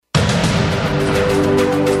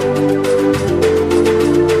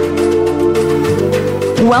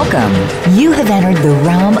entered the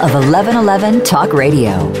realm of 1111 Talk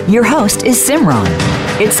Radio. Your host is Simran.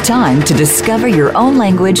 It's time to discover your own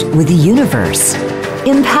language with the universe.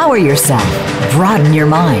 Empower yourself, broaden your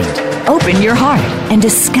mind, open your heart, and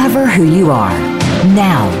discover who you are.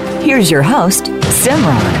 Now, here's your host,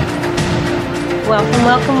 Simran. Welcome,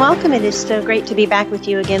 welcome, welcome. It is so great to be back with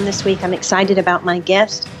you again this week. I'm excited about my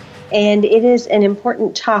guest, and it is an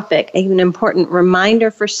important topic, an important reminder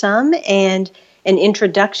for some, and an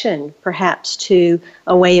introduction, perhaps, to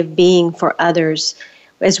a way of being for others.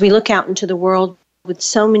 As we look out into the world with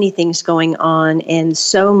so many things going on and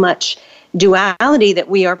so much duality that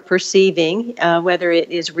we are perceiving, whether it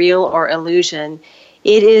is real or illusion,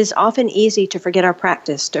 it is often easy to forget our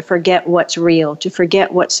practice, to forget what's real, to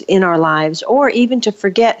forget what's in our lives, or even to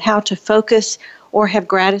forget how to focus or have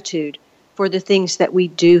gratitude for the things that we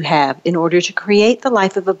do have in order to create the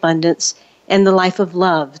life of abundance and the life of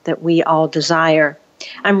love that we all desire.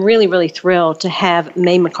 I'm really, really thrilled to have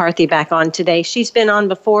May McCarthy back on today. She's been on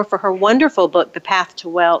before for her wonderful book, The Path to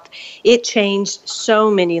Wealth. It changed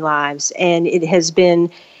so many lives, and it has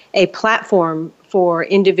been a platform for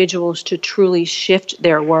individuals to truly shift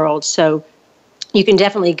their world. So you can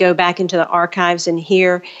definitely go back into the archives and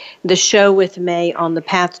hear the show with May on The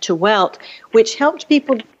Path to Wealth, which helped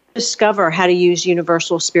people discover how to use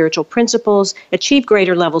universal spiritual principles, achieve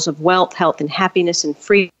greater levels of wealth, health, and happiness and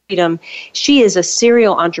freedom. She is a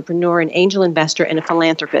serial entrepreneur, an angel investor, and a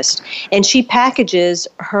philanthropist. And she packages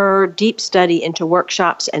her deep study into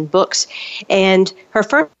workshops and books. And her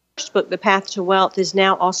first book, The Path to Wealth, is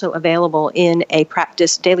now also available in a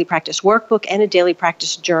daily practice workbook and a daily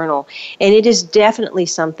practice journal. And it is definitely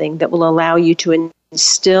something that will allow you to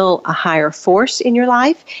instill a higher force in your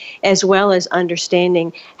life, as well as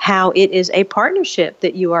understanding how it is a partnership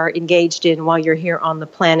that you are engaged in while you're here on the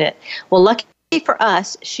planet. Well, lucky for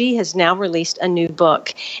us, she has now released a new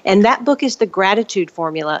book, and that book is The Gratitude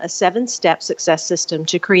Formula, a 7-step success system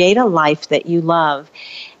to create a life that you love.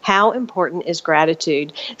 How important is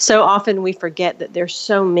gratitude? So often we forget that there's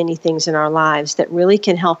so many things in our lives that really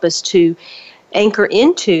can help us to anchor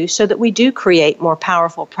into so that we do create more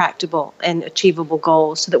powerful, practical, and achievable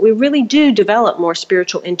goals, so that we really do develop more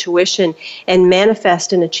spiritual intuition and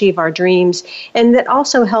manifest and achieve our dreams, and that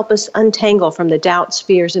also help us untangle from the doubts,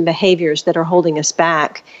 fears, and behaviors that are holding us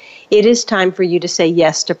back. It is time for you to say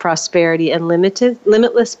yes to prosperity and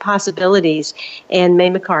limitless possibilities, and May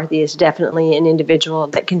McCarthy is definitely an individual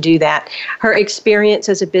that can do that. Her experience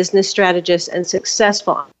as a business strategist and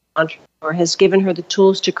successful entrepreneur has given her the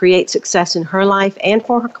tools to create success in her life and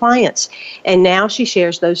for her clients. And now she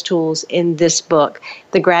shares those tools in this book.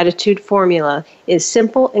 The Gratitude Formula is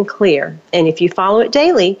simple and clear. And if you follow it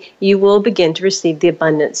daily, you will begin to receive the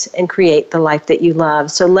abundance and create the life that you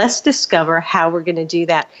love. So let's discover how we're going to do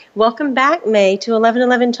that. Welcome back, May, to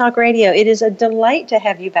 1111 Talk Radio. It is a delight to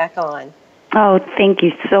have you back on. Oh, thank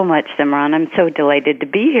you so much, Simran. I'm so delighted to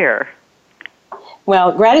be here.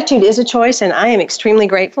 Well, gratitude is a choice, and I am extremely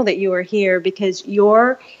grateful that you are here because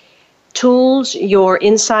your tools, your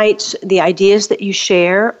insights, the ideas that you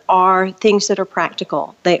share are things that are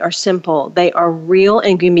practical. They are simple. They are real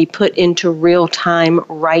and can be put into real time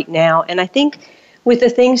right now. And I think with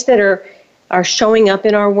the things that are showing up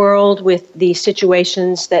in our world, with the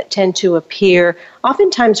situations that tend to appear,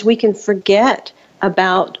 oftentimes we can forget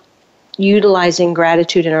about utilizing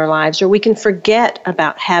gratitude in our lives, or we can forget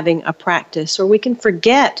about having a practice, or we can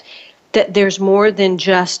forget that there's more than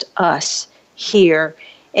just us here.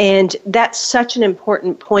 And that's such an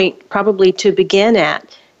important point probably to begin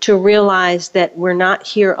at, to realize that we're not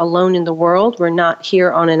here alone in the world, we're not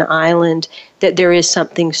here on an island, that there is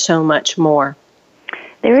something so much more.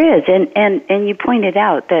 There is, and you pointed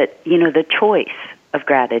out that, the choice of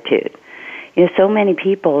gratitude. So many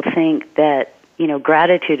people think that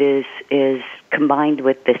gratitude is combined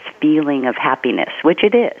with this feeling of happiness, which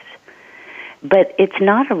it is. But it's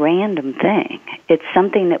not a random thing. It's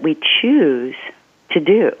something that we choose to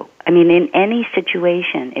do. I mean, in any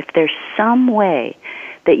situation, if there's some way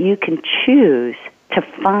that you can choose to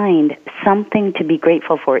find something to be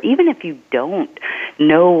grateful for, even if you don't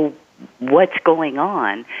know what's going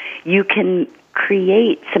on, you can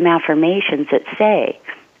create some affirmations that say,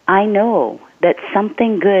 I know that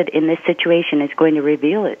something good in this situation is going to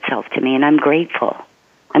reveal itself to me, and I'm grateful.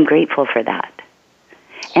 I'm grateful for that.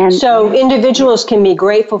 And so individuals can be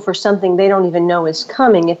grateful for something they don't even know is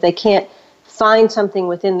coming. If they can't find something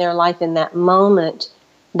within their life in that moment,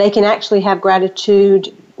 they can actually have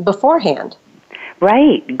gratitude beforehand.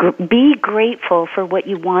 Right. Be grateful for what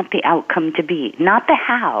you want the outcome to be, not the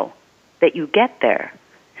how that you get there,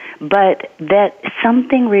 but that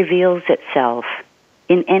something reveals itself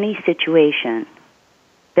in any situation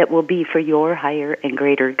that will be for your higher and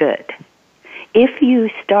greater good. If you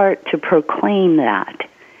start to proclaim that,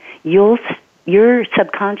 your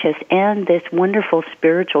subconscious and this wonderful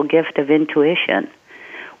spiritual gift of intuition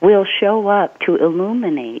will show up to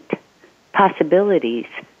illuminate possibilities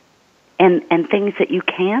and things that you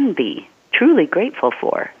can be truly grateful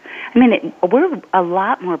for. I mean, we're a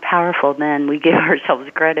lot more powerful than we give ourselves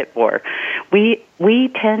credit for. We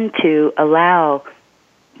tend to allow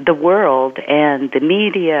the world and the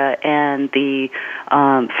media and the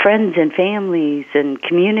friends and families and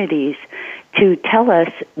communities to tell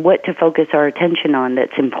us what to focus our attention on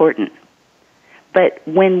that's important. But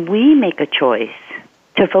when we make a choice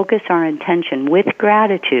to focus our intention with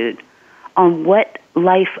gratitude on what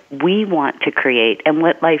life we want to create and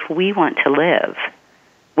what life we want to live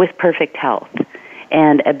with perfect health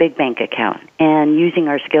and a big bank account and using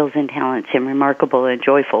our skills and talents in remarkable and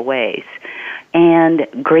joyful ways and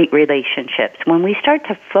great relationships, when we start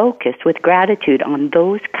to focus with gratitude on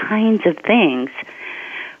those kinds of things,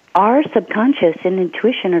 our subconscious and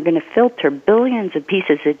intuition are going to filter billions of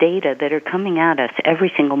pieces of data that are coming at us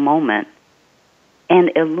every single moment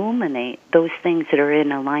and illuminate those things that are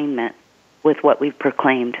in alignment with what we've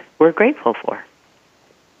proclaimed we're grateful for.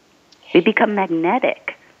 We become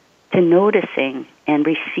magnetic to noticing and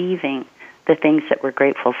receiving the things that we're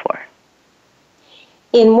grateful for.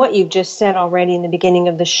 In what you've just said already in the beginning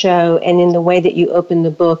of the show and in the way that you open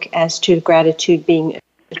the book as to gratitude being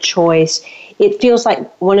a choice, it feels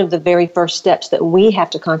like one of the very first steps that we have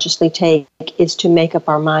to consciously take is to make up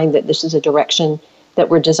our mind that this is a direction that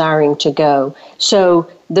we're desiring to go. So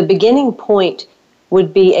the beginning point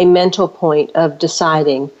would be a mental point of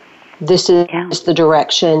deciding this is the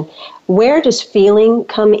direction. Where does feeling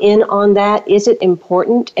come in on that? Is it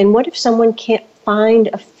important? And what if someone can't find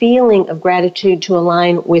a feeling of gratitude to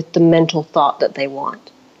align with the mental thought that they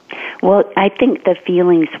want? Well, I think the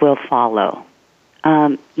feelings will follow.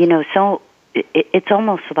 So it's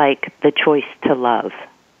almost like the choice to love.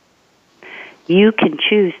 You can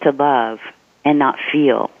choose to love and not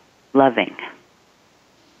feel loving.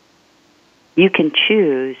 You can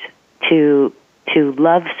choose to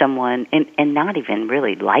love someone and not even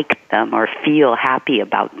really like them or feel happy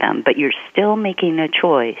about them, but you're still making a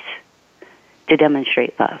choice to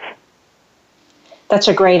demonstrate love. That's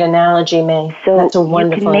a great analogy, May. So that's a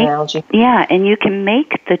wonderful analogy. Yeah, and you can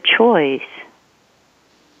make the choice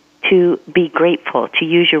to be grateful, to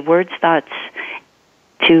use your words, thoughts,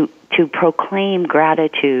 to proclaim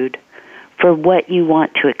gratitude for what you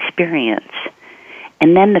want to experience.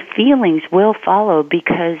 And then the feelings will follow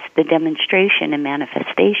because the demonstration and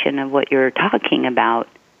manifestation of what you're talking about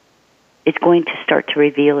is going to start to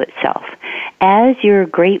reveal itself. As you're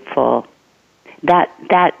grateful, that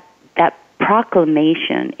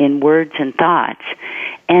proclamation in words and thoughts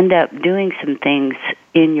end up doing some things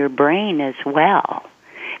in your brain as well.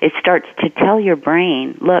 It starts to tell your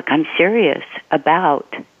brain, look, I'm serious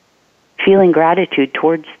about feeling gratitude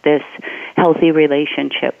towards this healthy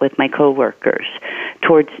relationship with my coworkers,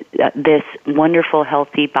 towards this wonderful,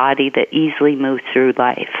 healthy body that easily moves through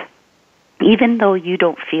life. Even though you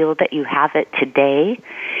don't feel that you have it today,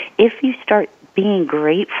 if you start being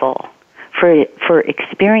grateful for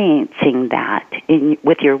experiencing that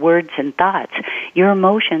with your words and thoughts, your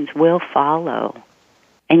emotions will follow,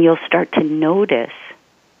 and you'll start to notice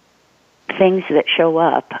things that show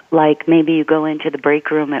up, like maybe you go into the break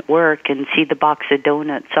room at work and see the box of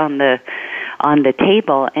donuts on the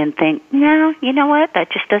table and think, no, you know what, that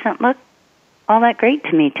just doesn't look all that great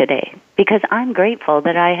to me today, because I'm grateful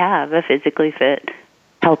that I have a physically fit,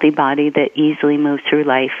 healthy body that easily moves through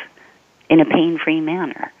life in a pain-free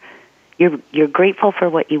manner. You're grateful for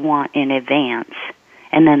what you want in advance,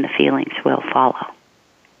 and then the feelings will follow.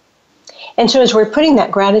 And so as we're putting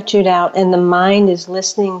that gratitude out and the mind is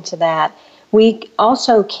listening to that, we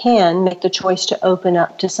also can make the choice to open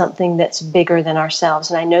up to something that's bigger than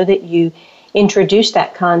ourselves. And I know that you introduced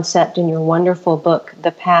that concept in your wonderful book,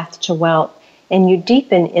 The Path to Wealth, and you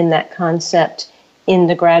deepen in that concept in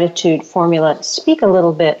the gratitude formula. Speak a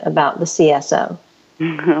little bit about the CSO.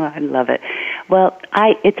 I love it. Well,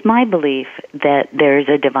 it's my belief that there's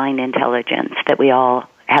a divine intelligence that we all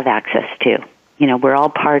have access to. You know, we're all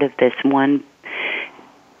part of this one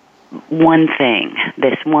thing,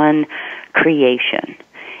 this one creation.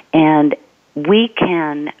 And we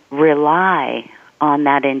can rely on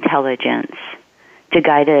that intelligence to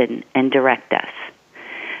guide and direct us.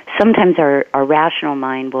 Sometimes our rational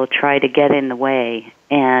mind will try to get in the way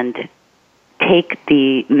and take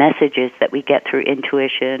the messages that we get through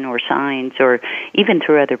intuition or signs or even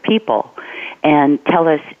through other people and tell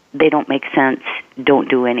us they don't make sense, don't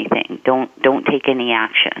do anything, don't take any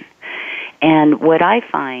action. And what I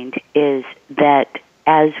find is that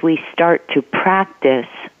as we start to practice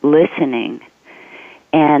listening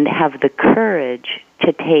and have the courage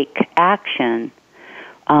to take action,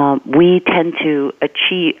 we tend to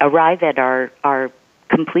arrive at our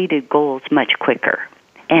completed goals much quicker.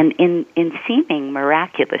 And in seeming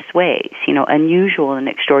miraculous ways, unusual and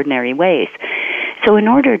extraordinary ways. So in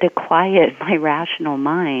order to quiet my rational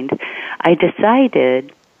mind, I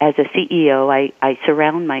decided, as a CEO, I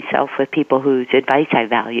surround myself with people whose advice I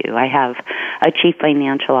value. I have a chief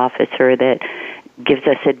financial officer that gives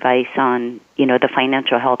us advice on, the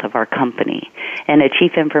financial health of our company, and a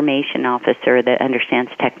chief information officer that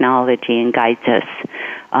understands technology and guides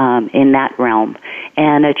us in that realm,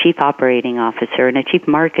 and a chief operating officer and a chief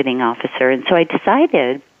marketing officer. And so I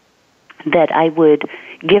decided that I would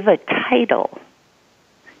give a title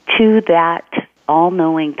to that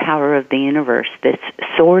all-knowing power of the universe, this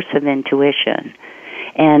source of intuition,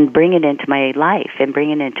 and bring it into my life and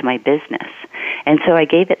bring it into my business. And so I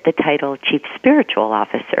gave it the title Chief Spiritual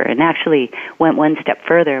Officer, and actually went one step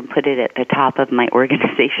further and put it at the top of my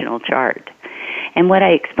organizational chart. And what I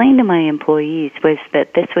explained to my employees was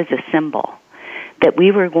that this was a symbol, that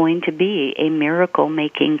we were going to be a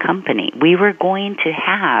miracle-making company. We were going to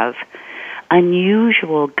have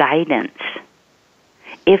unusual guidance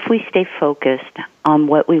if we stay focused on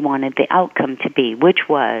what we wanted the outcome to be, which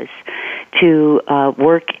was to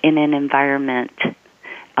work in an environment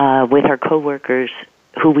with our coworkers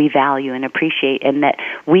who we value and appreciate, and that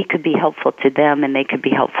we could be helpful to them and they could be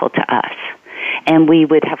helpful to us. And we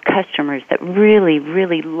would have customers that really,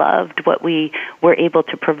 really loved what we were able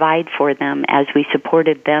to provide for them as we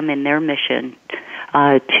supported them in their mission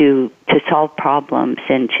to solve problems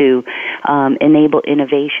and to enable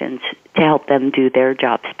innovations to help them do their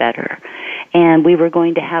jobs better. And we were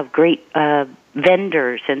going to have great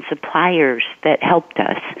vendors and suppliers that helped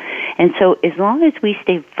us. And so as long as we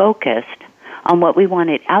stayed focused on what we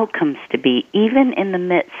wanted outcomes to be, even in the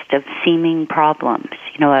midst of seeming problems,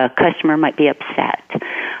 a customer might be upset,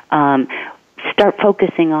 start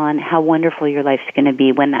focusing on how wonderful your life's going to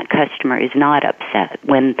be when that customer is not upset,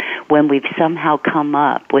 when we've somehow come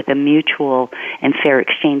up with a mutual and fair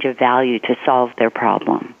exchange of value to solve their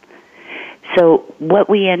problem. So what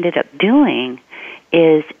we ended up doing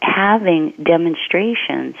is having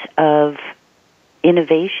demonstrations of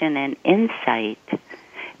innovation and insight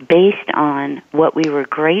based on what we were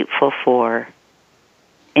grateful for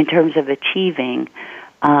in terms of achieving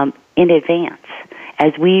in advance.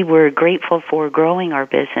 As we were grateful for growing our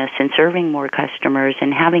business and serving more customers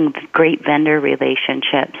and having great vendor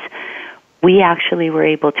relationships, we actually were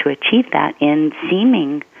able to achieve that in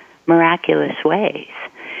seeming miraculous ways.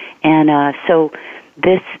 And so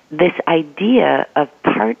this idea of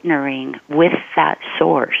partnering with that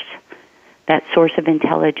source of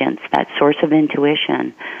intelligence, that source of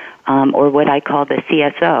intuition, or what I call the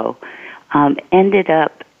CSO, ended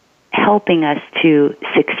up helping us to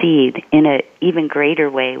succeed in an even greater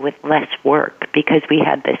way with less work because we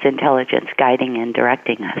had this intelligence guiding and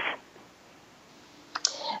directing us.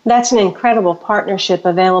 That's an incredible partnership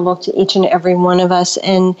available to each and every one of us.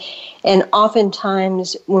 And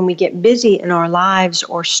oftentimes when we get busy in our lives,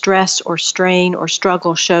 or stress or strain or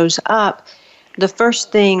struggle shows up, the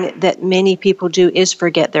first thing that many people do is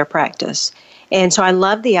forget their practice. And so I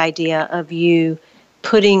love the idea of you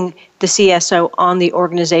putting the CSO on the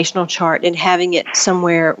organizational chart and having it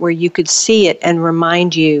somewhere where you could see it and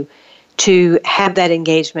remind you to have that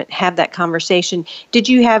engagement, have that conversation. Did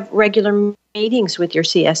you have regular meetings with your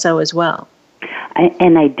CSO as well?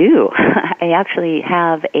 I do. I actually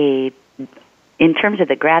have in terms of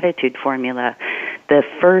the gratitude formula, the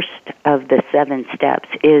first of the 7 steps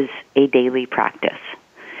is a daily practice.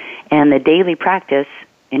 And the daily practice,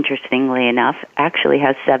 interestingly enough, actually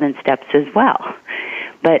has 7 steps as well.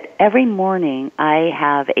 But every morning I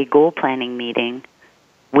have a goal planning meeting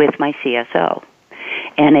with my CSO.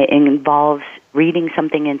 And it involves reading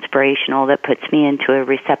something inspirational that puts me into a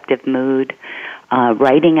receptive mood,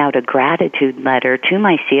 writing out a gratitude letter to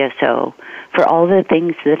my CSO for all the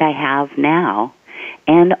things that I have now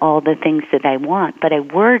and all the things that I want, but I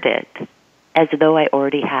word it as though I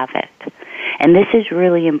already have it. And this is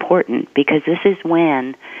really important because this is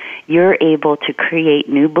when you're able to create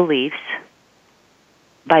new beliefs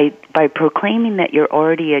by proclaiming that you're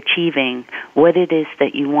already achieving what it is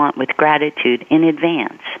that you want with gratitude in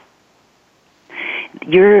advance.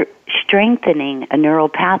 You're strengthening a neural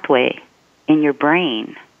pathway in your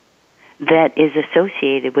brain that is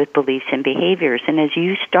associated with beliefs and behaviors. And as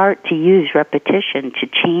you start to use repetition to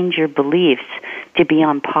change your beliefs to be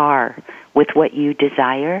on par with what you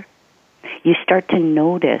desire, you start to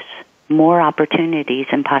notice more opportunities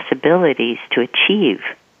and possibilities to achieve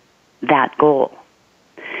that goal.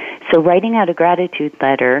 So writing out a gratitude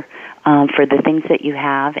letter for the things that you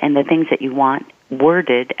have and the things that you want,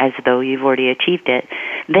 worded as though you've already achieved it,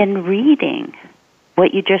 then reading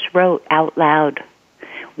what you just wrote out loud.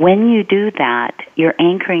 When you do that, you're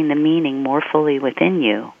anchoring the meaning more fully within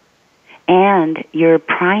you, and you're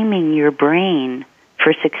priming your brain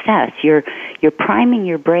for success. You're priming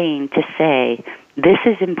your brain to say, this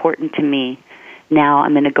is important to me. Now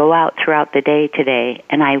I'm going to go out throughout the day today,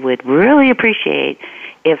 and I would really appreciate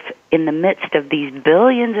if in the midst of these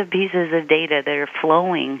billions of pieces of data that are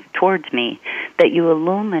flowing towards me, that you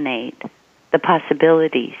illuminate the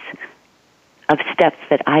possibilities of steps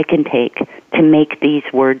that I can take to make these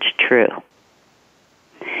words true.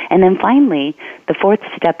 And then finally, the fourth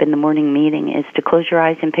step in the morning meeting is to close your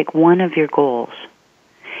eyes and pick one of your goals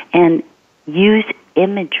and use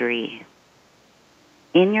imagery.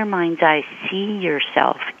 In your mind's eye, see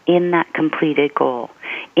yourself in that completed goal,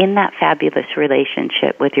 in that fabulous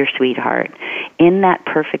relationship with your sweetheart, in that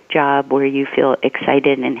perfect job where you feel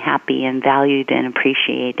excited and happy and valued and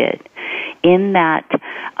appreciated, in that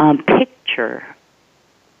picture,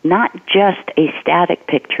 not just a static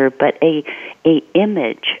picture, but a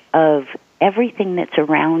image of everything that's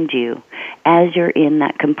around you as you're in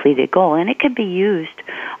that completed goal. And it could be used,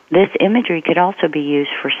 this imagery could also be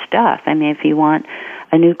used for stuff. I mean, if you want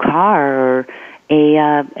a new car or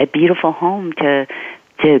a beautiful home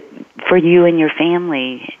for you and your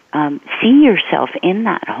family, see yourself in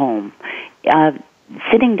that home,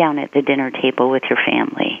 sitting down at the dinner table with your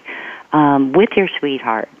family, with your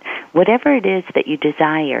sweetheart. Whatever it is that you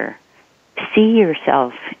desire, see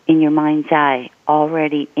yourself in your mind's eye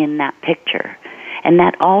already in that picture. And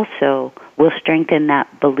that also will strengthen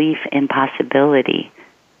that belief in possibility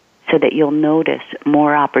so that you'll notice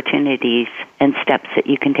more opportunities and steps that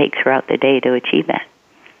you can take throughout the day to achieve it.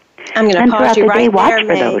 I'm going to pause you right there,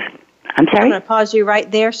 May. Those. I'm sorry? I'm going to pause you right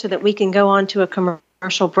there so that we can go on to a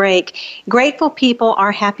commercial break. Grateful people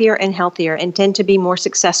are happier and healthier and tend to be more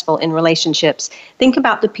successful in relationships. Think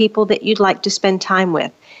about the people that you'd like to spend time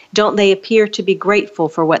with. Don't they appear to be grateful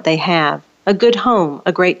for what they have? A good home,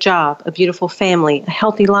 a great job, a beautiful family, a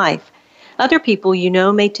healthy life. Other people you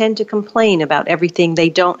know may tend to complain about everything they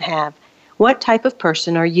don't have. What type of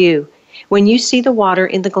person are you? When you see the water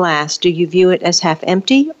in the glass, do you view it as half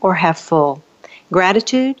empty or half full?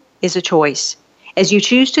 Gratitude is a choice. As you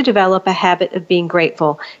choose to develop a habit of being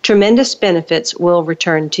grateful, tremendous benefits will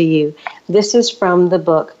return to you. This is from the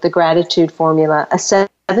book, The Gratitude Formula, a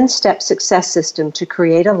 7-step success system to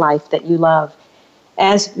create a life that you love.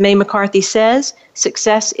 As May McCarthy says,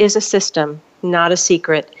 success is a system, not a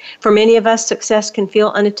secret. For many of us, success can feel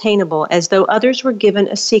unattainable, as though others were given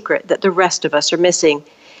a secret that the rest of us are missing.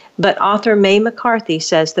 But author May McCarthy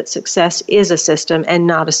says that success is a system and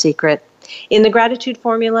not a secret. In the Gratitude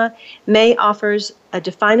Formula, May offers a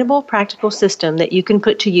definable, practical system that you can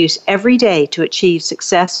put to use every day to achieve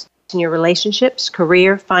success in your relationships,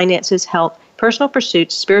 career, finances, health, personal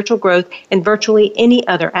pursuits, spiritual growth, and virtually any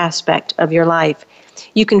other aspect of your life.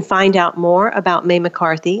 You can find out more about May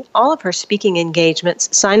McCarthy, all of her speaking engagements,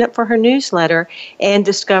 sign up for her newsletter, and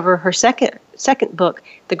discover her second book,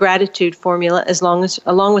 The Gratitude Formula,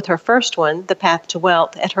 along with her first one, The Path to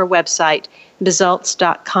Wealth, at her website,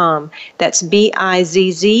 bizzultz.com. That's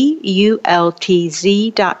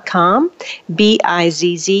bizzultz.com,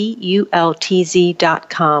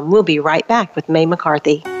 bizzultz.com. We'll be right back with May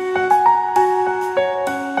McCarthy.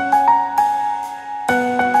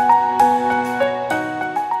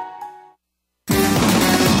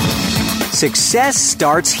 Success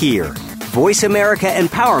starts here.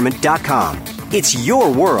 VoiceAmericaEmpowerment.com. It's your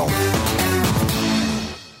world.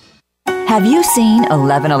 Have you seen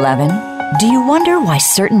 1111? Do you wonder why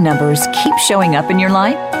certain numbers keep showing up in your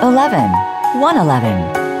life? 11,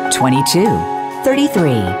 111, 22,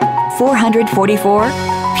 33, 444.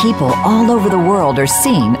 People all over the world are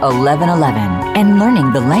seeing 1111 and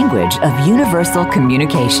learning the language of universal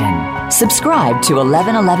communication. Subscribe to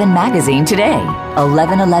 1111 Magazine today.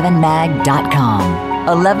 1111mag.com.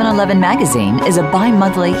 1111 Magazine is a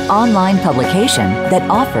bi-monthly online publication that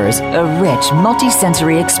offers a rich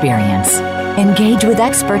multisensory experience. Engage with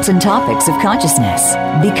experts in topics of consciousness.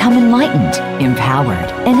 Become enlightened, empowered,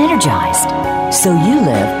 and energized, so you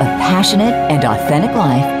live a passionate and authentic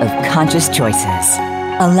life of conscious choices.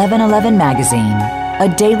 1111 Magazine, a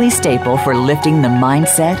daily staple for lifting the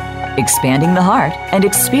mindset, expanding the heart, and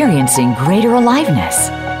experiencing greater aliveness.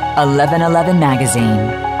 1111 Magazine.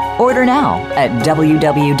 Order now at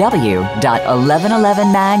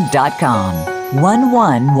www.1111mag.com.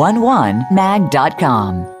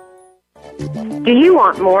 1111mag.com. Do you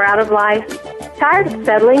want more out of life? Tired of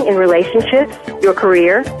settling in relationships, your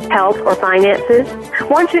career, health, or finances?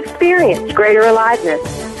 Want to experience greater aliveness?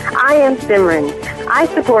 I am Simran. I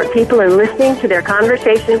support people in listening to their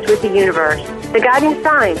conversations with the universe, the guiding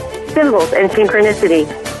signs, symbols, and synchronicity.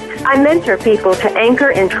 I mentor people to anchor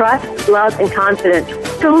in trust, love, and confidence,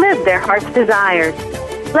 to live their heart's desires.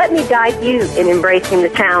 Let me guide you in embracing the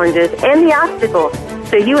challenges and the obstacles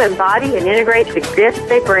so you embody and integrate the gifts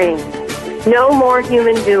they bring. No more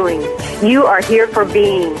human doing. You are here for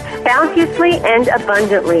being, bounteously and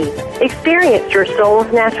abundantly. Experience your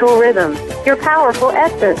soul's natural rhythm, your powerful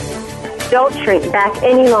essence. Don't shrink back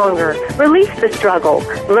any longer. Release the struggle.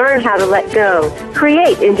 Learn how to let go.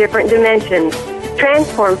 Create in different dimensions.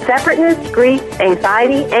 Transform separateness, grief,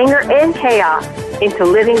 anxiety, anger, and chaos into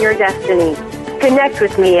living your destiny. Connect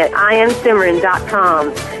with me at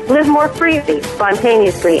IamSimran.com. Live more freely,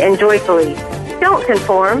 spontaneously, and joyfully. Don't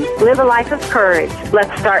conform. Live a life of courage.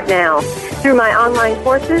 Let's start now. Through my online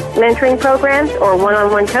courses, mentoring programs, or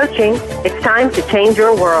one-on-one coaching, it's time to change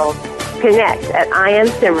your world. Connect at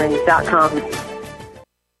IamSimran.com.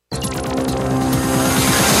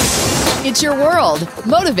 It's your world.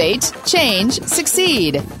 Motivate, change,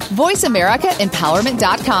 succeed.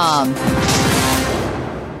 VoiceAmericaEmpowerment.com.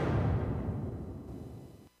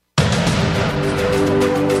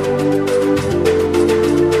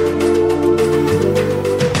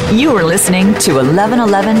 You are listening to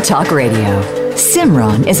 1111 Talk Radio.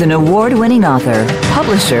 Simran is an award-winning author,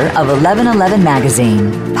 publisher of 1111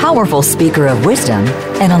 Magazine, powerful speaker of wisdom,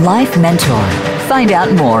 and a life mentor. Find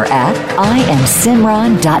out more at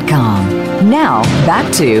IamSimran.com. Now, back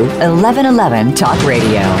to 1111 Talk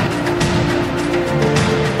Radio.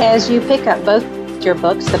 As you pick up both your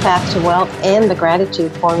books, The Path to Wealth and The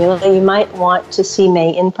Gratitude Formula, you might want to see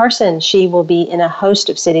May in person. She will be in a host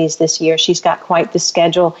of cities this year. She's got quite the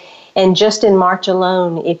schedule. And just in March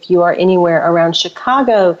alone, if you are anywhere around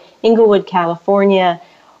Chicago, Inglewood, California,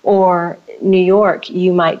 or New York,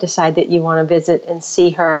 you might decide that you want to visit and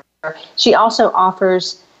see her. She also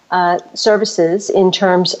offers services in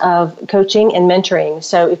terms of coaching and mentoring.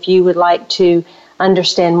 So if you would like to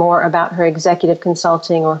understand more about her executive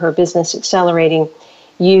consulting or her business accelerating,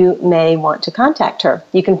 you may want to contact her.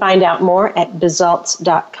 You can find out more at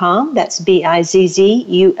Bizzultz.com. That's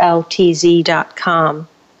BIZZULTZ.com.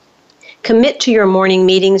 Commit to your morning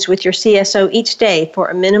meetings with your CSO each day for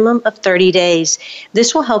a minimum of 30 days.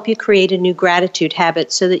 This will help you create a new gratitude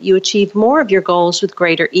habit so that you achieve more of your goals with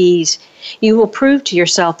greater ease. You will prove to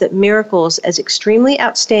yourself that miracles, as extremely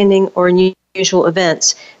outstanding or unusual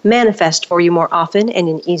events, manifest for you more often and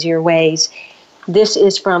in easier ways. This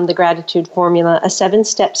is from The Gratitude Formula, a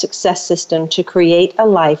 7-step success system to create a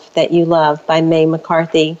life that you love, by May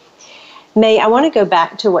McCarthy. May, I want to go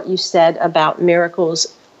back to what you said about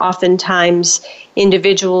miracles. Oftentimes,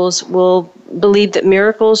 individuals will believe that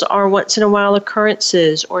miracles are once-in-a-while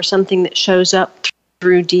occurrences or something that shows up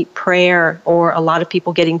through deep prayer or a lot of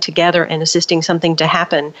people getting together and assisting something to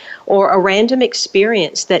happen, or a random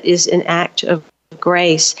experience that is an act of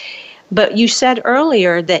grace. But you said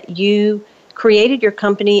earlier that you created your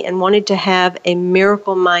company and wanted to have a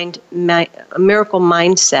miracle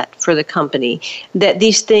mindset for the company, that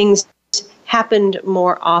these things happened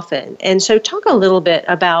more often. And so talk a little bit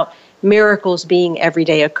about miracles being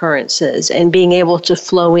everyday occurrences and being able to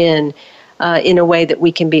flow in a way that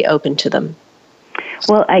we can be open to them.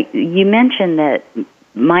 Well, you mentioned that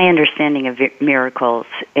my understanding of miracles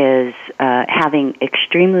is having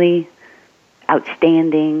extremely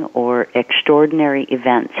outstanding or extraordinary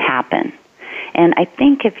events happen. And I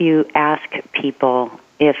think if you ask people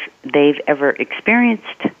if they've ever experienced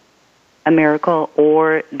a miracle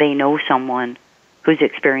or they know someone who's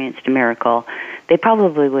experienced a miracle, they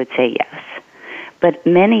probably would say yes. But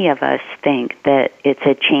many of us think that it's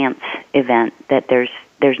a chance event, that there's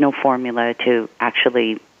no formula to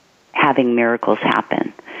actually having miracles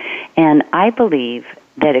happen. And I believe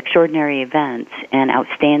that extraordinary events and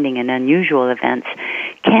outstanding and unusual events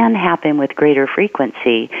can happen with greater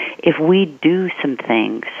frequency if we do some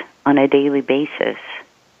things on a daily basis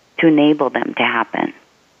to enable them to happen.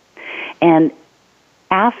 And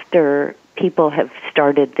after people have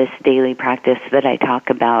started this daily practice that I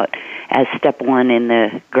talk about as step 1 in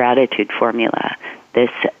the gratitude formula,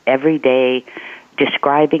 this everyday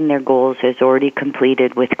describing their goals as already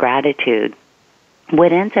completed with gratitude,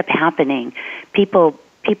 what ends up happening, people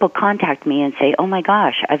contact me and say, oh my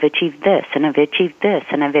gosh, I've achieved this, and I've achieved this,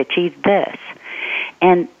 and I've achieved this.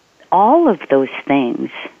 And all of those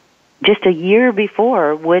things, just a year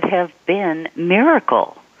before, would have been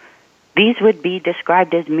miracles. These would be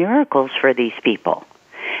described as miracles for these people.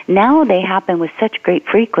 Now they happen with such great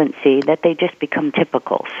frequency that they just become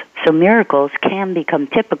typicals. So miracles can become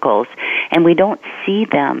typicals, and we don't see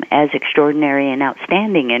them as extraordinary and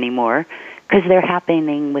outstanding anymore because they're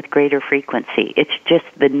happening with greater frequency. It's just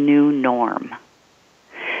the new norm.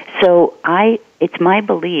 So it's my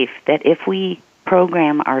belief that if we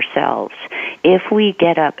program ourselves, if we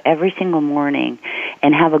get up every single morning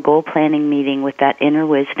and have a goal planning meeting with that inner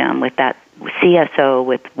wisdom, with that CSO,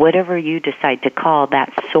 with whatever you decide to call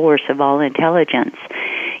that source of all intelligence,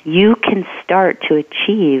 you can start to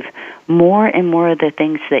achieve more and more of the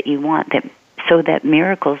things that you want, so that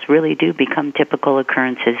miracles really do become typical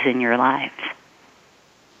occurrences in your lives.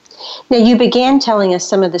 Now, you began telling us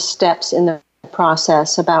some of the steps in the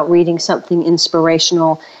process about reading something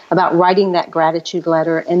inspirational, about writing that gratitude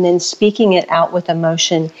letter, and then speaking it out with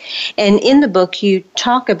emotion. And in the book, you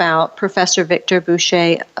talk about Professor Victor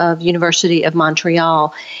Boucher of University of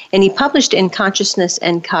Montreal, and he published in Consciousness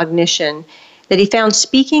and Cognition that he found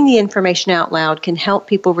speaking the information out loud can help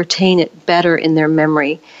people retain it better in their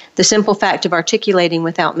memory. The simple fact of articulating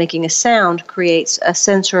without making a sound creates a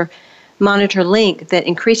sensor-monitor link that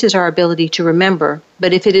increases our ability to remember.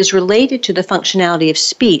 But if it is related to the functionality of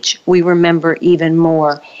speech, we remember even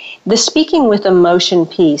more. The speaking with emotion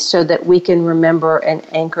piece, so that we can remember and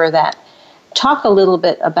anchor that. Talk a little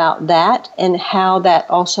bit about that and how that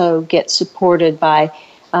also gets supported by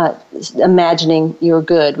imagining you're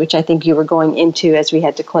good, which I think you were going into as we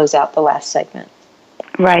had to close out the last segment.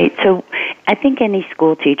 Right. So I think any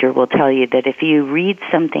school teacher will tell you that if you read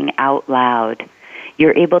something out loud,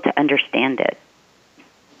 you're able to understand it.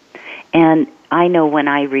 And I know when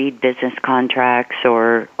I read business contracts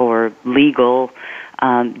or legal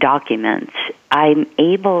documents, I'm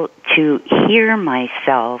able to hear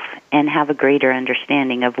myself and have a greater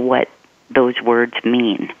understanding of what those words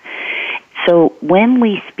mean. So when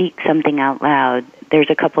we speak something out loud, there's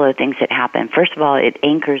a couple of things that happen. First of all, it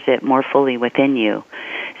anchors it more fully within you,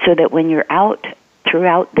 so that when you're out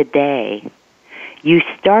throughout the day, you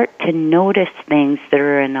start to notice things that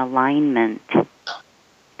are in alignment,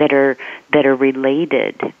 that are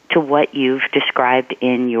related to what you've described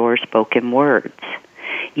in your spoken words.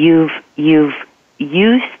 You've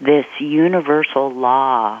used this universal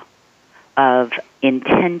law of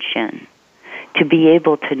intention to be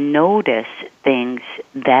able to notice things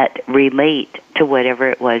that relate to whatever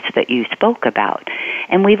it was that you spoke about.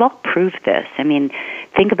 And we've all proved this. I mean,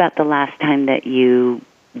 think about the last time that you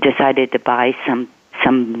decided to buy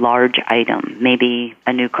some large item, maybe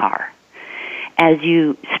a new car. As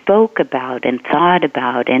you spoke about and thought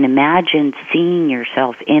about and imagined seeing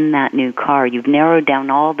yourself in that new car, you've narrowed down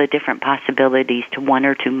all the different possibilities to one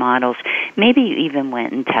or two models. Maybe you even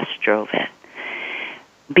went and test drove it.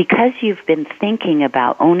 Because you've been thinking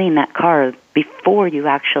about owning that car before you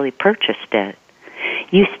actually purchased it,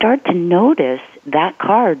 you start to notice that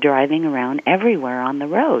car driving around everywhere on the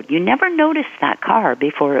road. You never noticed that car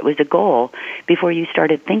before it was a goal, before you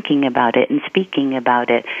started thinking about it and speaking about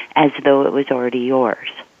it as though it was already yours.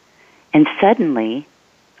 And suddenly,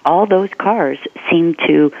 all those cars seem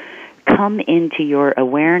to come into your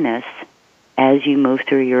awareness as you move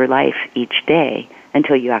through your life each day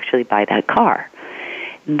until you actually buy that car.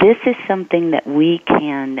 This is something that we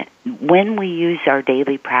can, when we use our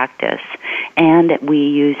daily practice and we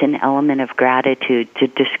use an element of gratitude to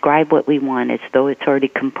describe what we want as though it's already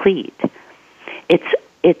complete,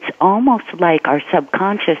 it's almost like our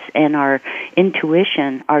subconscious and our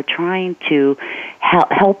intuition are trying to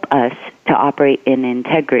help us to operate in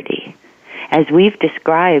integrity. As we've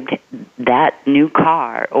described that new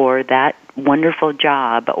car or that wonderful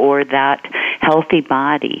job or that healthy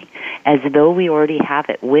body, as though we already have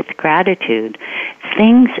it with gratitude,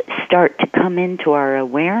 things start to come into our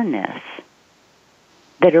awareness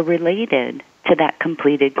that are related to that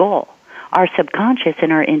completed goal. Our subconscious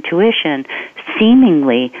and our intuition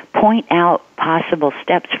seemingly point out possible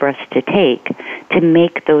steps for us to take to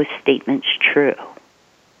make those statements true.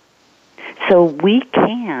 So we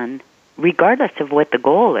can, regardless of what the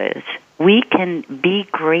goal is, we can be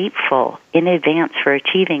grateful in advance for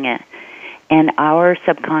achieving it. And our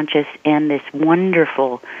subconscious and this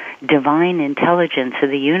wonderful divine intelligence of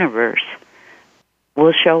the universe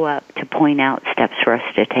will show up to point out steps for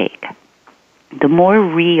us to take. The more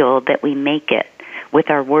real that we make it with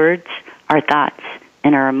our words, our thoughts,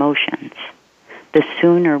 and our emotions, the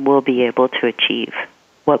sooner we'll be able to achieve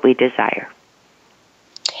what we desire.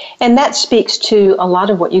 And that speaks to a lot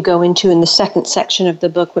of what you go into in the second section of the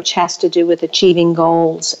book, which has to do with achieving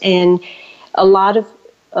goals. And a lot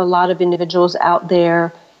of individuals out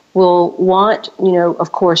there will want,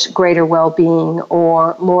 of course, greater well-being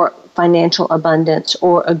or more financial abundance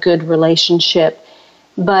or a good relationship.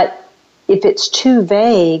 But if it's too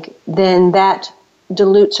vague, then that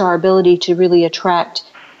dilutes our ability to really attract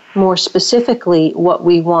more specifically what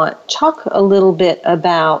we want. Talk a little bit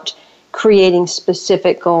about creating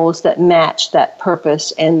specific goals that match that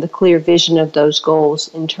purpose and the clear vision of those goals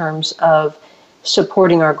in terms of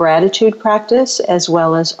supporting our gratitude practice as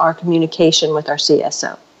well as our communication with our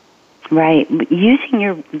CSO. Right.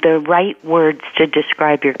 Using the right words to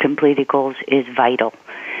describe your completed goals is vital.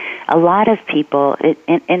 A lot of people,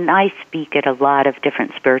 and I speak at a lot of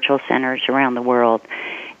different spiritual centers around the world,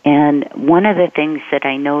 and one of the things that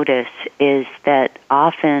I notice is that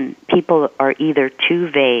often people are either too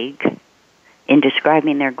vague in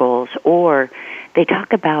describing their goals, or they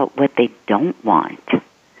talk about what they don't want.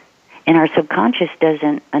 And our subconscious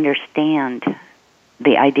doesn't understand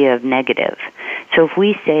the idea of negative. So if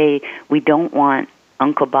we say we don't want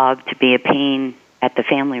Uncle Bob to be a pain at the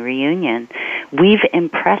family reunion, we've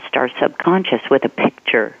impressed our subconscious with a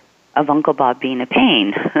picture of Uncle Bob being a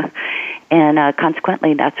pain. And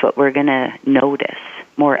consequently, that's what we're going to notice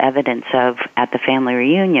more evidence of at the family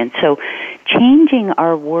reunion. So changing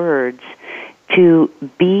our words to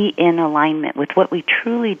be in alignment with what we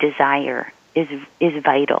truly desire is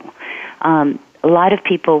vital. A lot of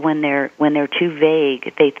people, when they're too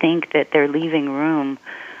vague, they think that they're leaving room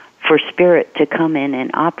for spirit to come in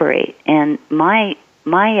and operate. And my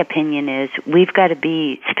opinion is we've got to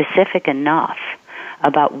be specific enough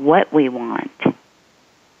about what we want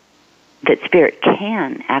that spirit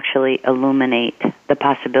can actually illuminate the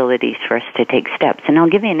possibilities for us to take steps. And I'll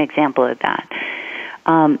give you an example of that.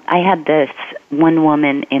 I had this one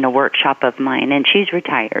woman in a workshop of mine, and she's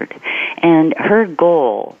retired, and her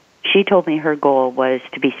goal, she told me her goal was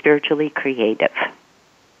to be spiritually creative.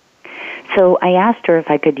 So I asked her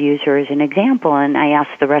if I could use her as an example, and I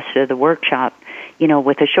asked the rest of the workshop,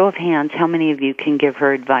 with a show of hands, how many of you can give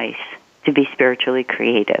her advice to be spiritually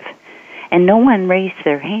creative? And no one raised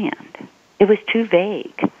their hand. It was too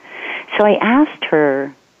vague. So I asked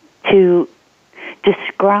her to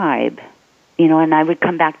describe, and I would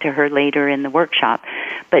come back to her later in the workshop,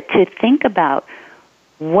 but to think about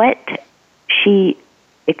what she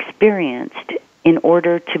experienced in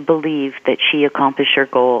order to believe that she accomplished her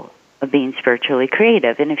goal of being spiritually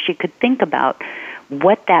creative. And if she could think about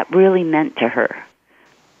what that really meant to her,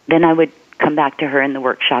 then I would come back to her in the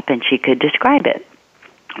workshop and she could describe it.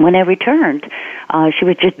 When I returned, she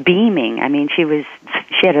was just beaming. I mean, she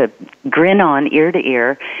had a grin on ear to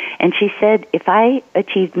ear, and she said, if I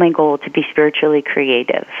achieved my goal to be spiritually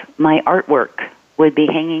creative, my artwork would be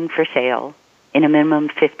hanging for sale in a minimum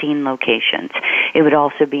 15 locations. It would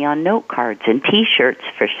also be on note cards and T-shirts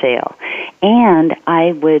for sale. And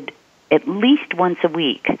I would, at least once a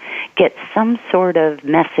week, get some sort of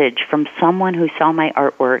message from someone who saw my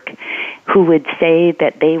artwork who would say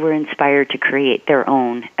that they were inspired to create their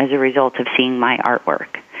own as a result of seeing my artwork.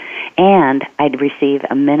 And I'd receive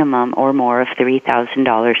a minimum or more of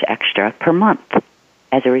 $3,000 extra per month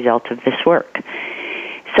as a result of this work.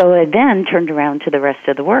 So I then turned around to the rest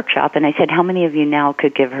of the workshop and I said, how many of you now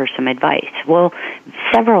could give her some advice? Well,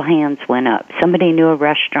 several hands went up. Somebody knew a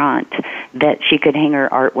restaurant that she could hang her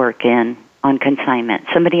artwork in on consignment.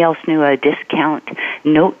 Somebody else knew a discount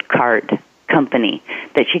note card company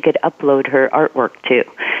that she could upload her artwork to.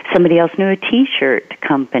 Somebody else knew a T-shirt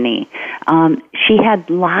company. She had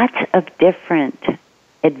lots of different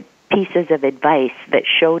pieces of advice that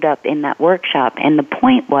showed up in that workshop. And the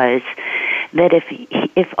point was that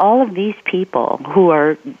if all of these people who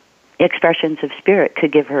are expressions of spirit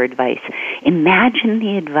could give her advice, imagine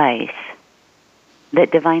the advice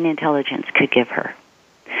that divine intelligence could give her.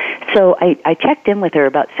 So I checked in with her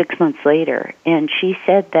about 6 months later, and she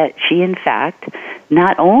said that she, in fact,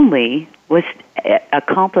 not only was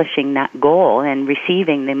accomplishing that goal and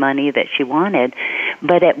receiving the money that she wanted,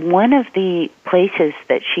 but at one of the places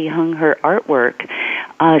that she hung her artwork,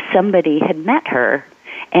 somebody had met her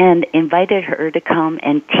and invited her to come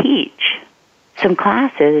and teach some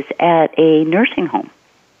classes at a nursing home.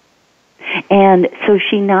 And so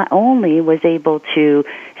she not only was able to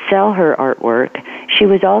sell her artwork, she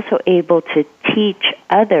was also able to teach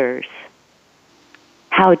others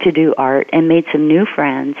how to do art and made some new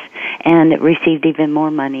friends and received even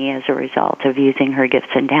more money as a result of using her gifts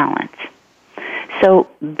and talents. So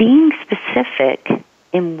being specific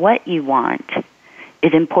in what you want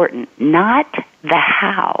is important, not the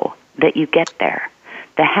how that you get there.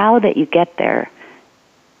 The how that you get there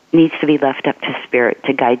needs to be left up to spirit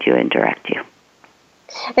to guide you and direct you.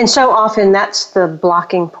 And so often that's the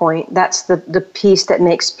blocking point. That's the piece that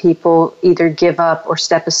makes people either give up or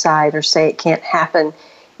step aside or say it can't happen,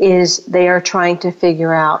 is they are trying to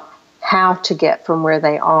figure out how to get from where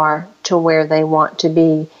they are to where they want to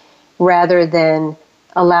be, rather than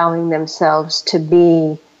allowing themselves to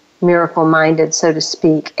be miracle-minded, so to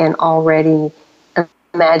speak, and already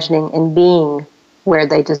imagining and being where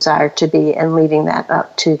they desire to be and leaving that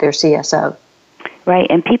up to their CSO. Right,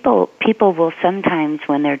 and people will sometimes,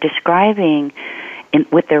 when they're describing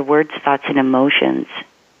with their words, thoughts, and emotions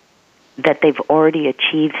that they've already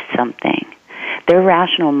achieved something, their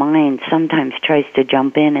rational mind sometimes tries to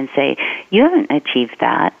jump in and say, you haven't achieved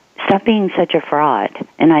that. Stop being such a fraud.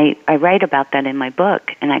 And I write about that in my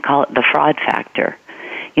book, and I call it the fraud factor.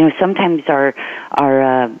 You know, sometimes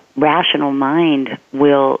our rational mind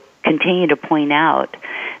will continue to point out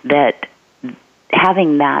that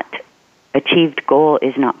having that achieved goal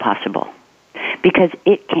is not possible because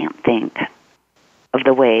it can't think of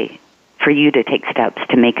the way for you to take steps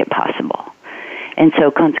to make it possible. And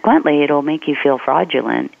so consequently, it'll make you feel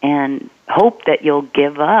fraudulent and hope that you'll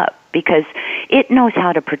give up because it knows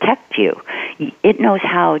how to protect you. It knows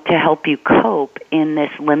how to help you cope in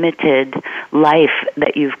this limited life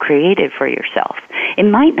that you've created for yourself. It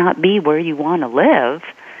might not be where you want to live,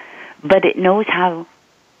 but it knows how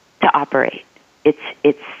to operate. It's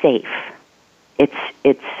safe. It's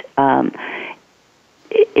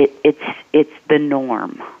the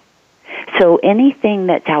norm. So anything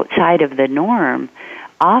that's outside of the norm,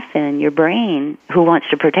 often your brain, who wants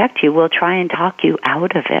to protect you, will try and talk you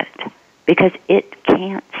out of it because it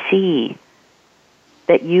can't see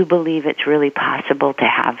that you believe it's really possible to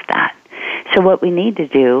have that. So what we need to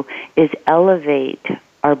do is elevate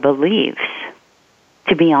our beliefs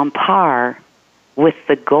to be on par with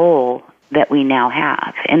the goal that we now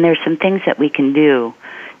have. And there's some things that we can do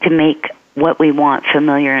to make what we want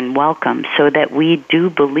familiar and welcome so that we do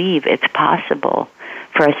believe it's possible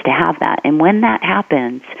for us to have that. And when that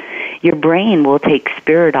happens, your brain will take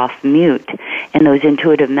spirit off mute and those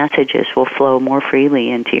intuitive messages will flow more freely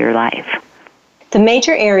into your life. The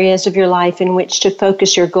major areas of your life in which to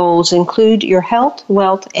focus your goals include your health,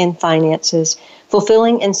 wealth, and finances,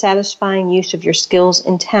 fulfilling and satisfying use of your skills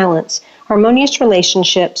and talents, harmonious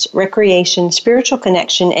relationships, recreation, spiritual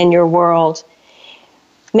connection, and your world.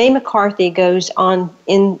 May McCarthy goes on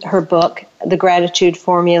in her book, The Gratitude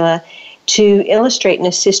Formula, to illustrate and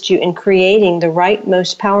assist you in creating the right,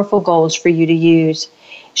 most powerful goals for you to use.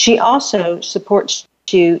 She also supports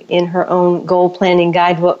you in her own goal planning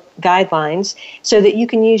guidelines so that you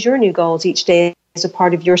can use your new goals each day as a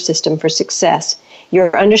part of your system for success.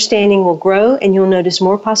 Your understanding will grow and you'll notice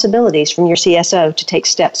more possibilities from your CSO to take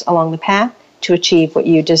steps along the path to achieve what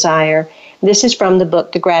you desire. This is from the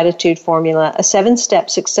book, The Gratitude Formula, a 7-step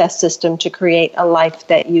success system to create a life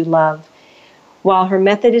that you love. While her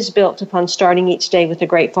method is built upon starting each day with a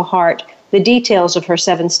grateful heart, the details of her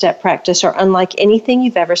 7-step practice are unlike anything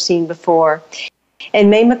you've ever seen before. And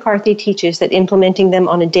May McCarthy teaches that implementing them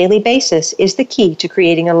on a daily basis is the key to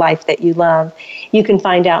creating a life that you love. You can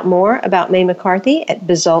find out more about May McCarthy at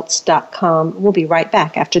Bizults.com. We'll be right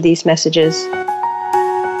back after these messages.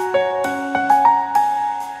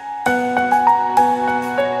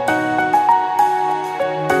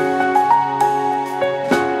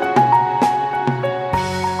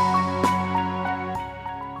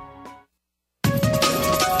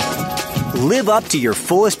 Live up to your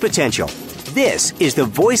fullest potential. This is the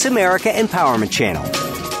Voice America Empowerment Channel.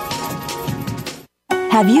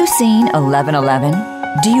 Have you seen 1111?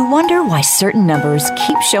 Do you wonder why certain numbers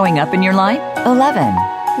keep showing up in your life? 11,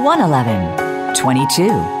 111, 22,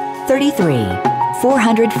 33,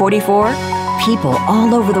 444. People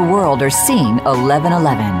all over the world are seeing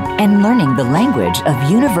 1111 and learning the language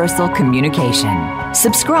of universal communication.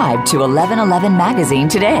 Subscribe to 1111 Magazine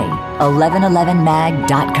today.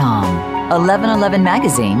 1111mag.com. 1111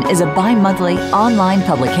 Magazine is a bi-monthly online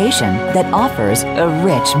publication that offers a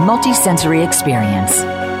rich multisensory experience.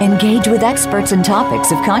 Engage with experts in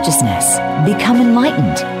topics of consciousness. Become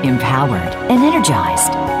enlightened, empowered, and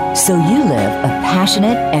energized so you live a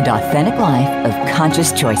passionate and authentic life of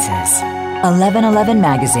conscious choices. 1111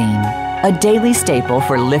 Magazine, a daily staple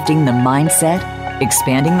for lifting the mindset,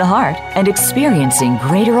 expanding the heart, and experiencing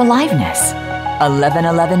greater aliveness.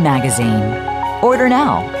 1111 Magazine. Order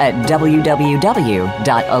now at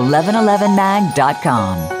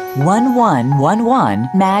www.1111mag.com.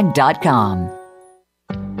 1111mag.com.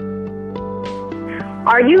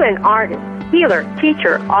 Are you an artist, healer,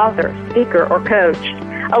 teacher, author, speaker, or coach?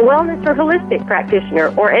 A wellness or holistic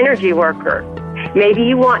practitioner or energy worker? Maybe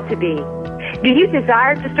you want to be. Do you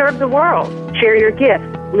desire to serve the world, share your gifts,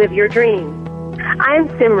 live your dreams? I am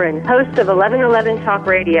Simran, host of 1111 Talk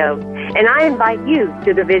Radio, and I invite you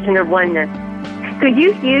to the vision of oneness. Could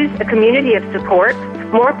you use a community of support,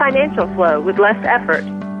 more financial flow with less effort,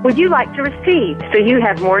 Would you like to receive so you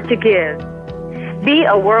have more to give? Be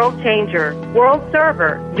a world changer, world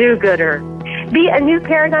server, do-gooder. Be a new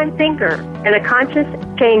paradigm thinker and a conscious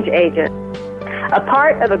change agent. A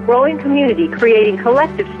part of a growing community creating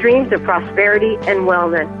collective streams of prosperity and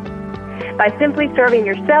wellness. By simply serving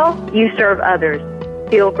yourself, you serve others.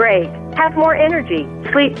 Feel great, have more energy,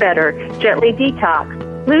 sleep better, gently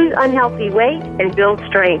detox, lose unhealthy weight, and build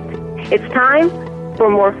strength. It's time for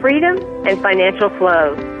more freedom and financial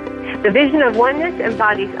flow. The vision of oneness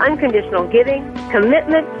embodies unconditional giving,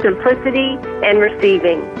 commitment, simplicity, and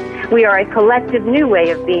receiving. We are a collective new way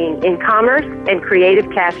of being in commerce and creative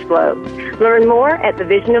cash flow. Learn more at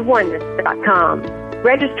thevisionofoneness.com.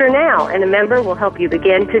 Register now and a member will help you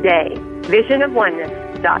begin today.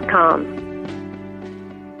 Visionofoneness.com.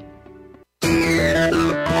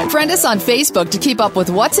 Friend us on Facebook to keep up with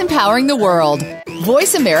what's empowering the world.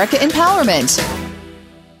 Voice America Empowerment.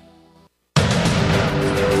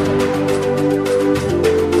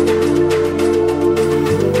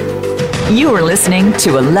 You are listening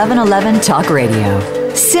to 1111 Talk Radio.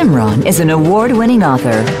 Simran is an award-winning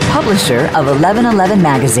author, publisher of 1111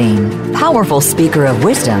 Magazine, powerful speaker of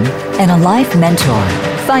wisdom, and a life mentor.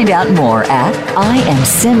 Find out more at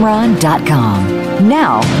IamSimran.com.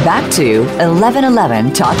 Now, back to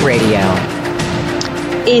 1111 Talk Radio.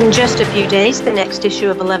 In just a few days, the next issue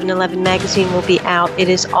of 1111 Magazine will be out. It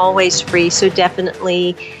is always free, so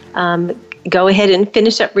definitely go ahead and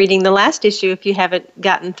finish up reading the last issue if you haven't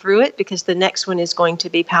gotten through it, because the next one is going to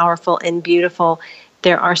be powerful and beautiful.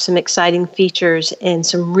 There are some exciting features and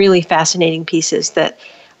some really fascinating pieces that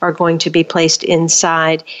are going to be placed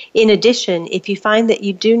inside. In addition, if you find that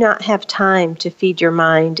you do not have time to feed your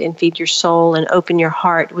mind and feed your soul and open your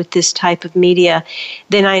heart with this type of media,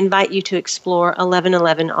 then I invite you to explore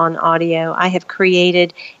 1111 on audio. I have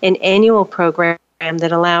created an annual program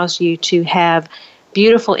that allows you to have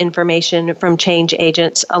beautiful information from change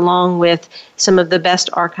agents, along with some of the best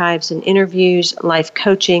archives and interviews, life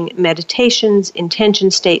coaching, meditations, intention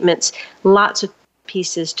statements, lots of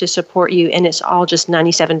pieces to support you, and it's all just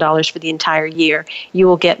 $97 for the entire year. You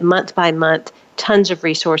will get month by month tons of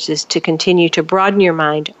resources to continue to broaden your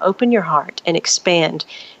mind, open your heart, and expand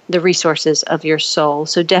the resources of your soul.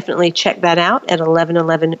 So definitely check that out at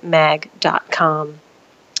 1111mag.com.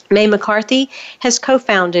 May McCarthy has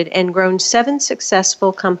co-founded and grown 7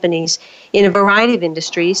 successful companies in a variety of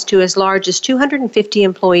industries to as large as 250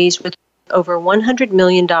 employees with over $100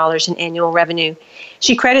 million in annual revenue.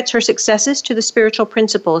 She credits her successes to the spiritual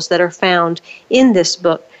principles that are found in this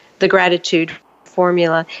book, The Gratitude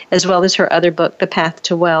Formula, as well as her other book, The Path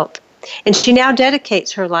to Wealth. And she now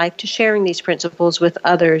dedicates her life to sharing these principles with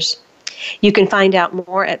others. You can find out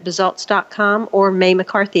more at Results.com or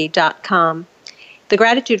MayMcCarthy.com. The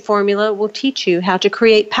Gratitude Formula will teach you how to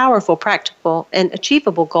create powerful, practical, and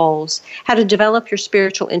achievable goals, how to develop your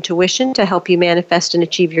spiritual intuition to help you manifest and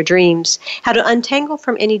achieve your dreams, how to untangle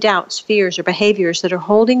from any doubts, fears, or behaviors that are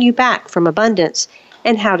holding you back from abundance,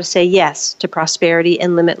 and how to say yes to prosperity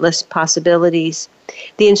and limitless possibilities.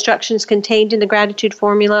 The instructions contained in the Gratitude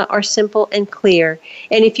Formula are simple and clear,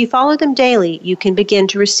 and if you follow them daily, you can begin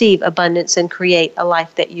to receive abundance and create a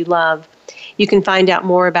life that you love. You can find out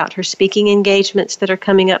more about her speaking engagements that are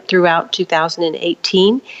coming up throughout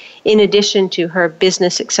 2018, in addition to her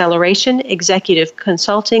business acceleration, executive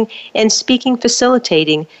consulting, and speaking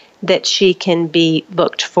facilitating that she can be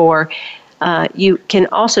booked for. You can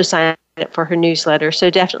also sign up for her newsletter,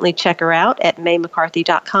 so definitely check her out at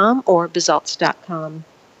MayMcCarthy.com or Results.com.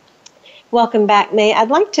 Welcome back, May. I'd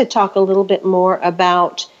like to talk a little bit more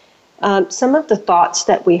about some of the thoughts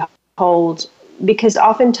that we hold, because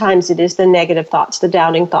oftentimes it is the negative thoughts, the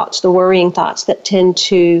doubting thoughts, the worrying thoughts that tend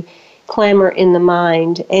to clamor in the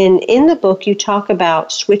mind. And in the book, you talk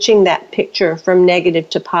about switching that picture from negative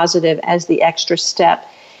to positive as the extra step.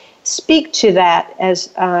 Speak to that as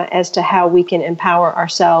to how we can empower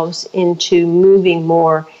ourselves into moving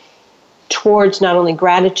more towards not only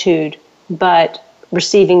gratitude, but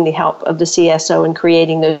receiving the help of the CSO and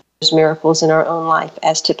creating those miracles in our own life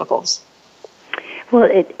as typicals. Well,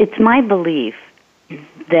 it's my belief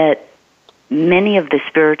that many of the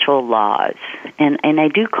spiritual laws, and I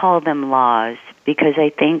do call them laws because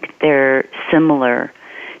I think they're similar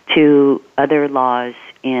to other laws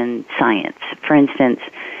in science. For instance,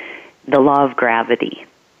 the law of gravity.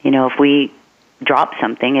 You know, if we drop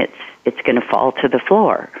something, it's going to fall to the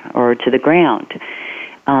floor or to the ground.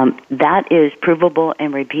 That is provable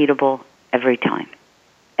and repeatable every time.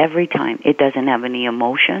 Every time. It doesn't have any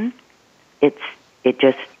emotion. It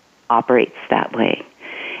just operates that way.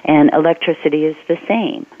 And electricity is the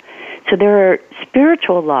same. So there are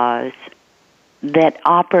spiritual laws that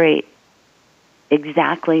operate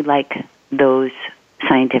exactly like those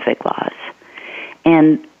scientific laws.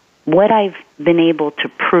 And what I've been able to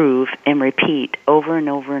prove and repeat over and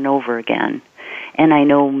over and over again, and I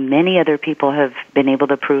know many other people have been able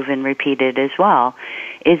to prove and repeat it as well,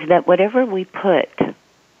 is that whatever we put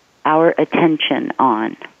our attention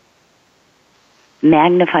on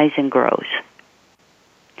magnifies and grows.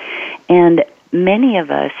 And many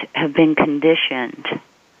of us have been conditioned,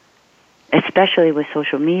 especially with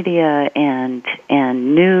social media and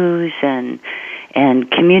news and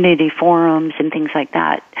community forums and things like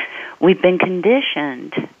that. We've been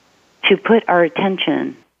conditioned to put our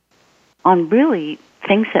attention on really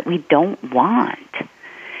things that we don't want.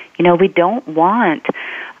 You know, we don't want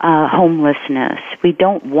homelessness. We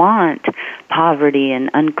don't want poverty and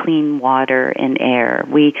unclean water and air.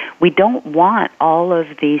 We don't want all of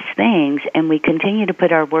these things, and we continue to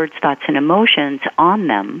put our words, thoughts, and emotions on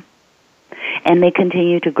them, and they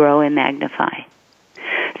continue to grow and magnify.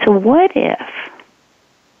 So what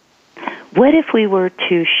if we were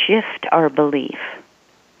to shift our belief,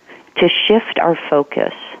 to shift our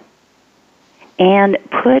focus, and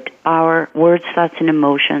put our words, thoughts, and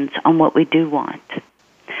emotions on what we do want?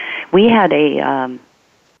 We had a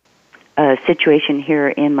situation here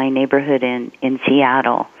in my neighborhood in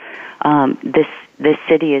Seattle. This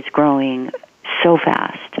city is growing so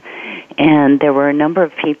fast, and there were a number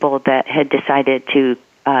of people that had decided to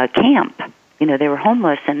camp. You know, they were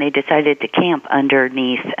homeless, and they decided to camp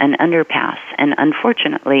underneath an underpass. And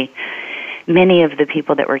unfortunately, many of the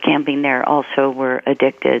people that were camping there also were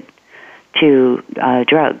addicted to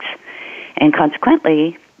drugs. And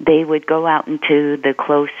consequently, they would go out into the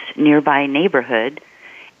close nearby neighborhood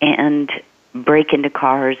and break into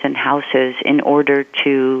cars and houses in order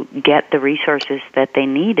to get the resources that they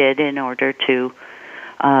needed in order to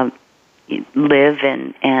live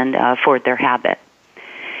and afford their habit.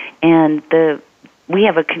 And we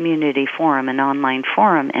have a community forum, an online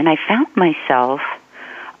forum, and I found myself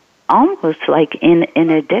almost like in an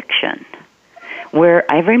addiction,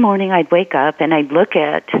 where every morning I'd wake up and I'd look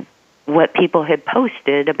at what people had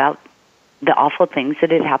posted about the awful things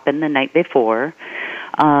that had happened the night before,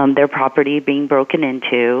 their property being broken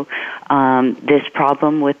into, this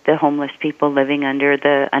problem with the homeless people living under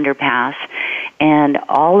the underpass, and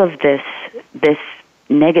all of this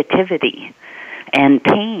negativity and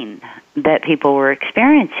pain that people were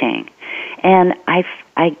experiencing. And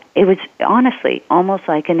it was honestly almost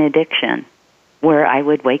like an addiction, where I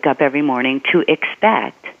would wake up every morning to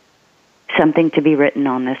expect something to be written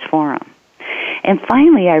on this forum. And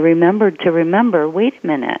finally, I remembered to wait a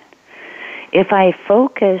minute, if I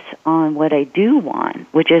focus on what I do want,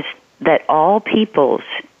 which is that all peoples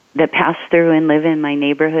that pass through and live in my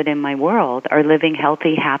neighborhood and my world are living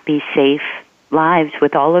healthy, happy, safe lives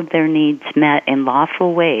with all of their needs met in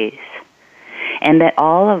lawful ways, and that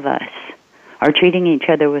all of us are treating each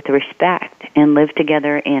other with respect and live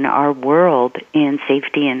together in our world in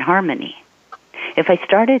safety and harmony. If I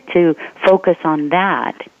started to focus on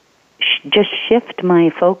that, just shift my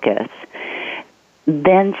focus,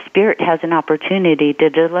 then Spirit has an opportunity to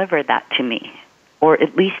deliver that to me, or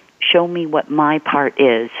at least show me what my part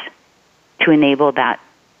is to enable that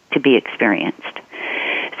to be experienced.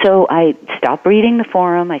 So I stopped reading the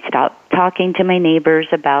forum. I stopped talking to my neighbors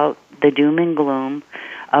about the doom and gloom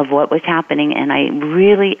of what was happening, and I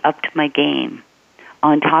really upped my game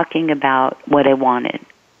on talking about what I wanted.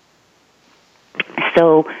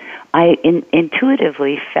 So I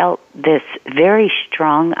intuitively felt this very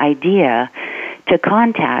strong idea to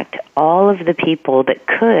contact all of the people that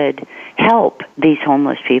could help these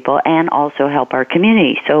homeless people and also help our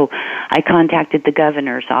community. So I contacted the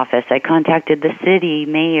governor's office. I contacted the city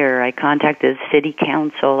mayor. I contacted the city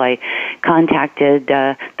council. I contacted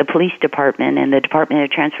the police department and the Department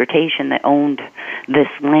of Transportation that owned this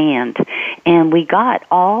land. And we got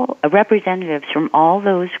all representatives from all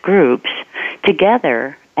those groups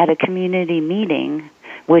together at a community meeting,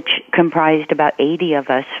 which comprised about 80 of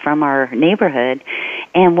us from our neighborhood.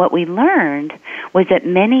 And what we learned was that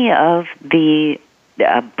many of the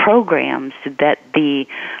programs that the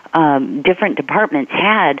different departments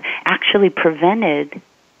had actually prevented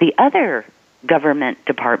the other government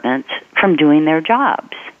departments from doing their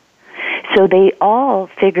jobs. So they all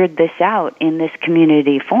figured this out in this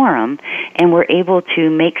community forum and were able to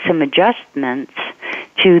make some adjustments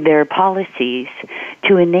to their policies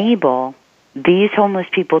to enable these homeless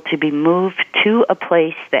people to be moved to a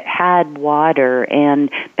place that had water and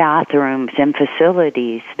bathrooms and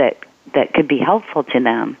facilities that could be helpful to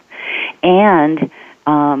them, and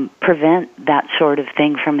prevent that sort of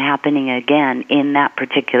thing from happening again in that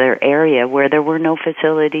particular area where there were no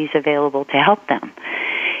facilities available to help them.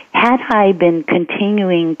 Had I been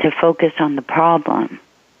continuing to focus on the problem,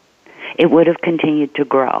 it would have continued to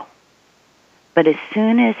grow. But as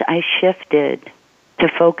soon as I shifted to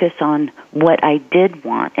focus on what I did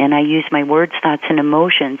want, and I used my words, thoughts, and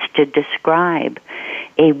emotions to describe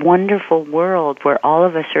a wonderful world where all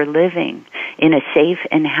of us are living in a safe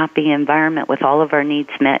and happy environment with all of our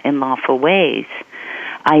needs met in lawful ways,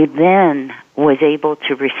 I then was able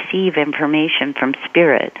to receive information from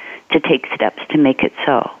Spirit to take steps to make it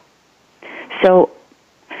so. So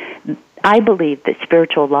I believe that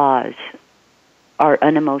spiritual laws are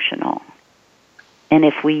unemotional. And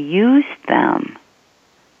if we use them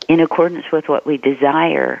in accordance with what we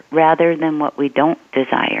desire rather than what we don't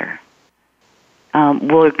desire,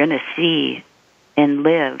 we're going to see and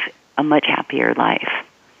live a much happier life.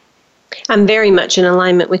 I'm very much in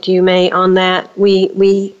alignment with you, May, on that.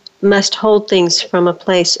 We must hold things from a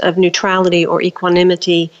place of neutrality or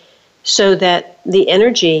equanimity so that the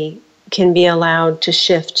energy can be allowed to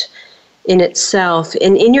shift in itself.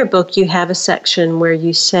 And in your book, you have a section where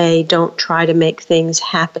you say, don't try to make things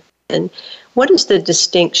happen. What is the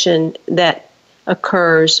distinction that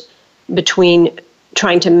occurs between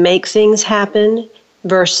trying to make things happen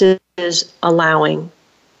versus allowing?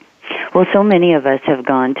 Well, so many of us have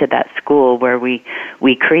gone to that school where we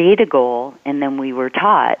create a goal, and then we were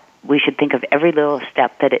taught we should think of every little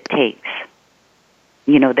step that it takes,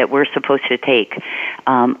 that we're supposed to take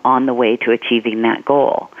on the way to achieving that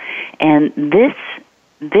goal. And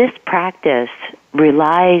this practice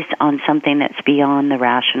relies on something that's beyond the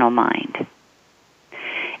rational mind.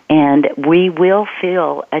 And we will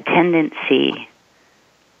feel a tendency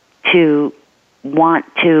to want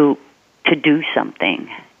to do something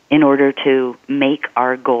in order to make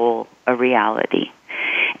our goal a reality.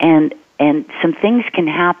 And some things can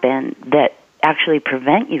happen that actually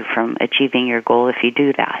prevent you from achieving your goal if you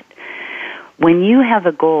do that. When you have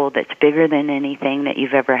a goal that's bigger than anything that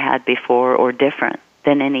you've ever had before or different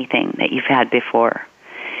than anything that you've had before,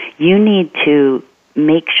 you need to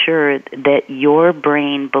make sure that your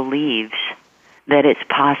brain believes that it's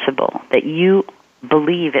possible, that you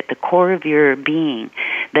believe at the core of your being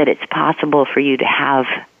that it's possible for you to have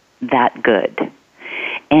that good.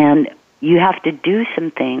 And you have to do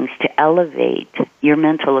some things to elevate your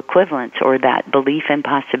mental equivalence or that belief in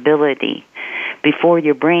possibility before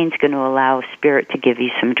your brain's going to allow Spirit to give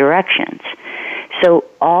you some directions. So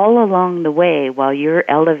all along the way, while you're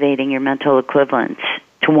elevating your mental equivalence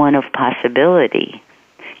to one of possibility,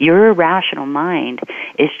 your irrational mind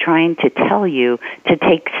is trying to tell you to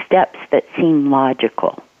take steps that seem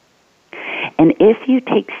logical. And if you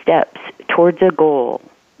take steps towards a goal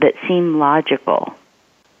that seem logical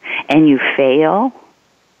and you fail,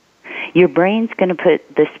 your brain's going to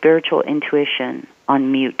put the spiritual intuition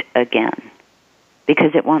on mute again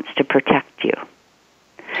because it wants to protect you.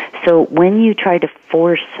 So when you try to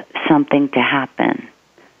force something to happen,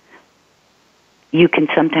 you can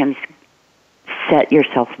sometimes set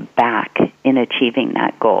yourself back in achieving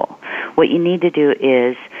that goal. What you need to do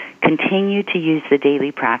is continue to use the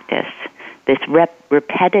daily practice. This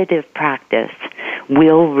repetitive practice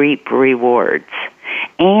will reap rewards.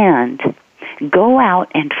 And go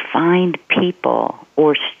out and find people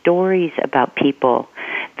or stories about people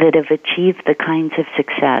that have achieved the kinds of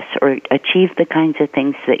success or achieved the kinds of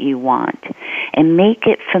things that you want, and make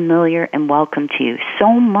it familiar and welcome to you,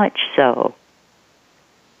 so much so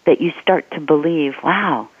that you start to believe,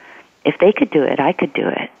 wow, if they could do it, I could do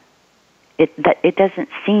it. It doesn't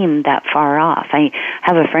seem that far off. I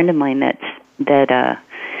have a friend of mine that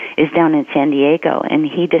is down in San Diego, and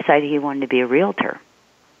he decided he wanted to be a realtor.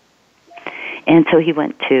 And so he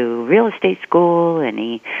went to real estate school, and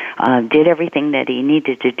he did everything that he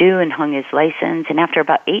needed to do and hung his license. And after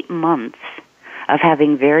about 8 months of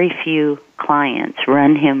having very few clients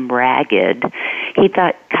run him ragged, he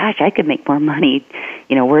thought, gosh, I could make more money,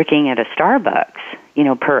 working at a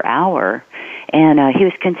Starbucks, per hour. And he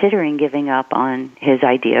was considering giving up on his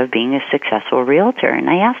idea of being a successful realtor.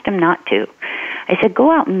 And I asked him not to. I said,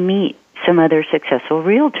 go out and meet some other successful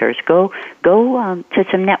realtors. Go to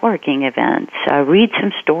some networking events. Read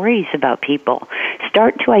some stories about people.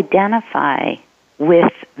 Start to identify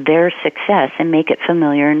with their success and make it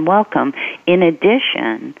familiar and welcome, in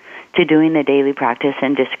addition to doing the daily practice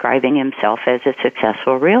and describing himself as a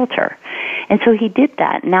successful realtor. And so he did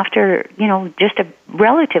that. And after, just a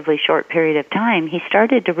relatively short period of time, he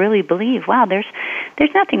started to really believe, wow, there's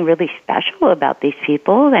nothing really special about these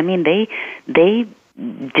people. I mean, they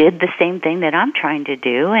did the same thing that I'm trying to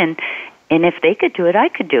do, and if they could do it, I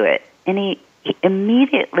could do it. And he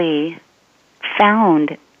immediately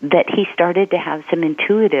found that he started to have some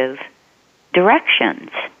intuitive directions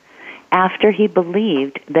after he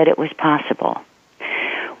believed that it was possible.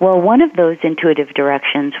 Well, one of those intuitive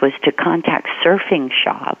directions was to contact surfing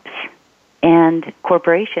shops and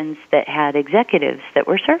corporations that had executives that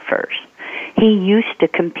were surfers. He used to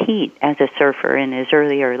compete as a surfer in his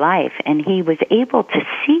earlier life, and he was able to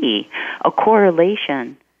see a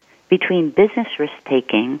correlation between business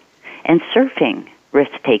risk-taking and surfing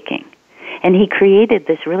risk-taking. And he created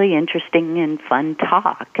this really interesting and fun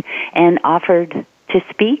talk and offered to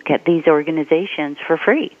speak at these organizations for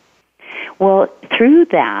free. Well, through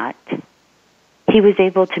that, he was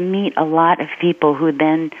able to meet a lot of people who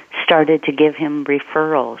then started to give him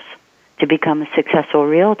referrals to become a successful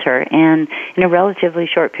realtor. And in a relatively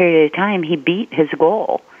short period of time, he beat his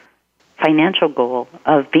goal, financial goal,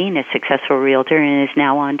 of being a successful realtor, and is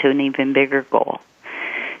now on to an even bigger goal.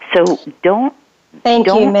 So Thank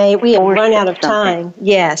you, May. We have run out of time.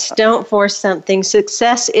 Yes, don't force something.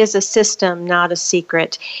 Success is a system, not a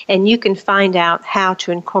secret. And you can find out how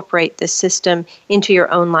to incorporate this system into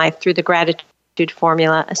your own life through the Gratitude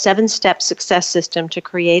Formula, a 7-step success system to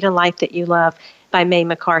create a life that you love, by May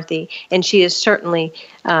McCarthy. And she is certainly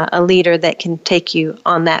a leader that can take you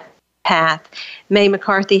on that path. May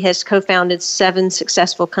McCarthy has co-founded 7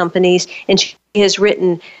 successful companies, and she has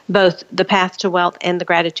written both The Path to Wealth and The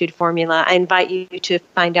Gratitude Formula. I invite you to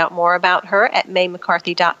find out more about her at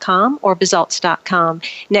maymccarthy.com or results.com.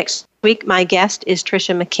 Next week, my guest is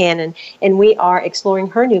Tricia McCannon, and we are exploring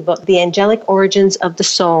her new book, The Angelic Origins of the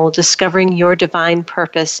Soul, Discovering Your Divine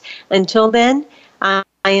Purpose. Until then, I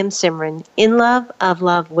am Simran. In love, of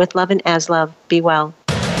love, with love, and as love. Be well.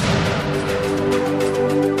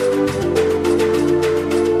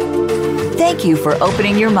 Thank you for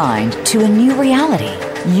opening your mind to a new reality,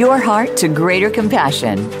 your heart to greater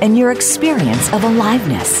compassion, and your experience of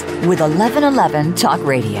aliveness with 1111 Talk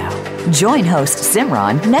Radio. Join host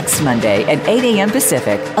Simran next Monday at 8 a.m.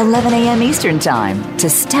 Pacific, 11 a.m. Eastern Time to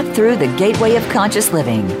step through the gateway of conscious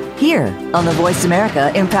living here on the Voice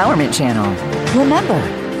America Empowerment Channel. Remember,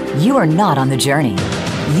 you are not on the journey.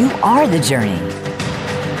 You are the journey.